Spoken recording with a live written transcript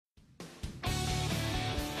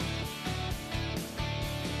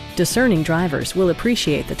Discerning drivers will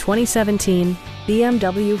appreciate the 2017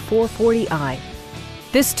 BMW 440i.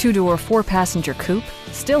 This two-door, four-passenger coupe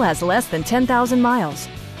still has less than 10,000 miles.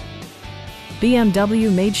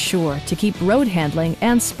 BMW made sure to keep road handling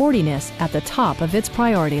and sportiness at the top of its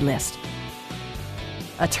priority list.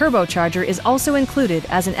 A turbocharger is also included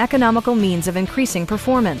as an economical means of increasing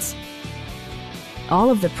performance.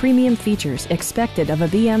 All of the premium features expected of a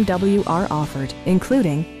BMW are offered,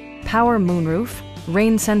 including power moonroof,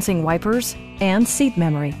 rain-sensing wipers, and seat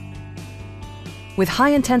memory. With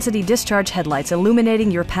high-intensity discharge headlights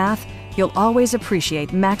illuminating your path, you'll always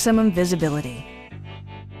appreciate maximum visibility.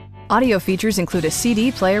 Audio features include a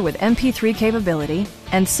CD player with MP3 capability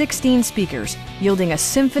and 16 speakers, yielding a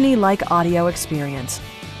symphony-like audio experience.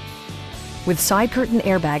 With side curtain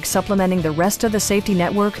airbags supplementing the rest of the safety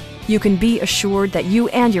network, you can be assured that you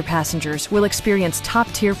and your passengers will experience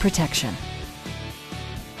top-tier protection.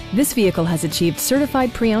 This vehicle has achieved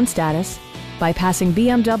certified pre-owned status by passing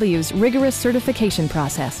BMW's rigorous certification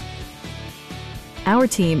process. Our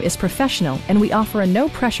team is professional and we offer a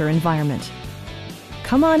no-pressure environment.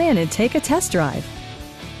 Come on in and take a test drive.